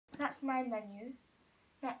that's my menu.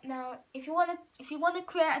 Now, if you want to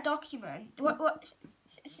create a document,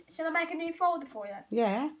 shall I make a new folder for you?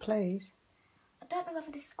 Yeah, please. I don't know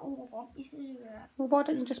whether the school will want me to do that. Well, why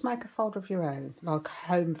don't you just make a folder of your own, like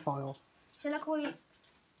home file? Shall I call it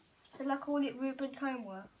Ruben's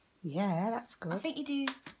homework? Yeah, that's good. I think you do.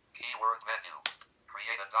 Keyword menu.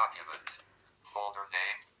 Create a document. Folder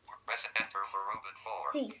name. Press enter for Ruben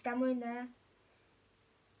 4. See, stammer in there.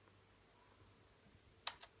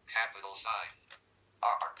 Capital sign.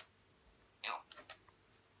 R. U.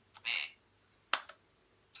 B.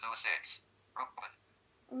 26.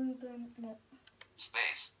 Ruben, no.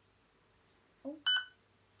 Space. Oh.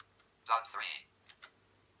 Dot 3.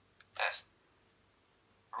 S.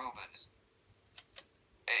 Rubens.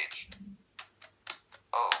 H.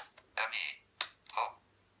 O. M. E. O.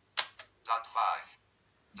 Dot 5.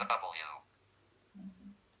 W.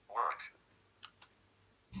 Work.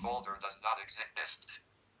 Folder does not exist.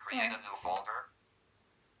 Create a new folder.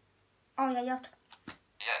 Oh yeah, you have to.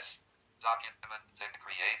 Yes. Document to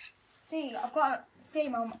create. See,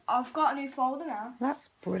 Mum, I've got a new folder now. That's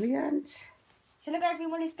brilliant. Shall I go through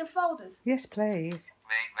my list of folders? Yes, please.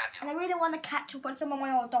 Main menu. And I really want to catch up on some of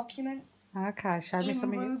my old documents. Okay, show me Even some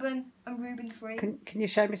of your... Ruben and Ruben 3. Can you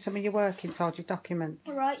show me some of your work inside your documents?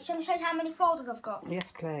 Alright, shall I show you how many folders I've got?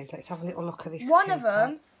 Yes, please. Let's have a little look at this. One of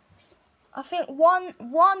them, I think one,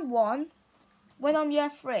 when I'm year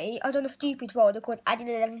 3, I done a stupid folder called Added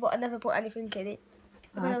 11, but I never put anything in it.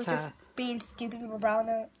 Because I was just being stupid with a brown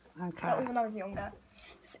note. Okay. That was when I was younger.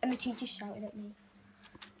 And the teacher shouted at me.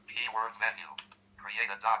 Keyword menu. Create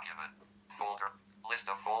a document. Folder. List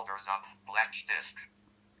of folders on blank disk.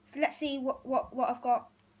 So let's see what I've got.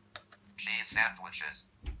 Cheese sandwiches.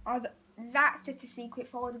 That's just a secret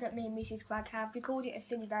folder that me and Mrs. Cragg have. We called it a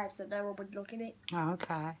silly name so no one would look in it. Oh,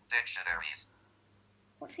 okay. Dictionaries.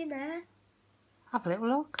 What's in there? Have a little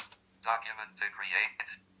look. Document to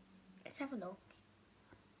create. Let's have a look.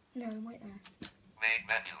 No, wait there. Main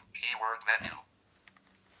menu. Keyword menu.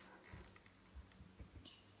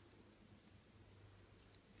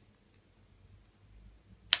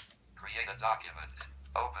 Create a document.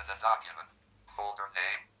 Open a document. Folder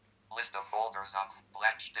name. List of folders on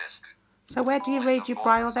blank disk. So where do you read your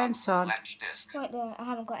Braille then, son? Blank disk. Right there, I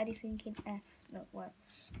haven't got anything in F. No, wait.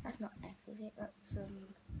 That's not F, is it? That's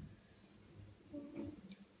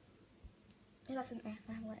yeah, that's an F.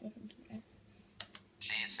 I haven't got anything in F.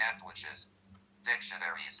 Cheese sandwiches.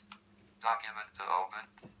 Dictionaries. Document to open.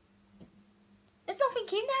 There's nothing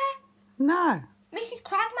in there. No. Mrs.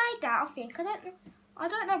 Cragg made that, I think. I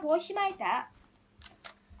don't know why she made that.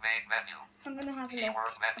 Main menu. I'm gonna have a look.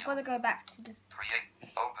 Keyword menu. I've got to go back to the. Create.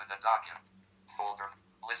 Open a document. Folder.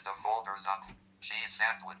 List of folders on cheese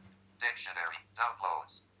sandwich. Dictionary.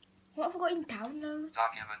 Downloads. What have I got in downloads?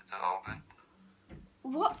 Document to open.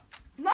 What?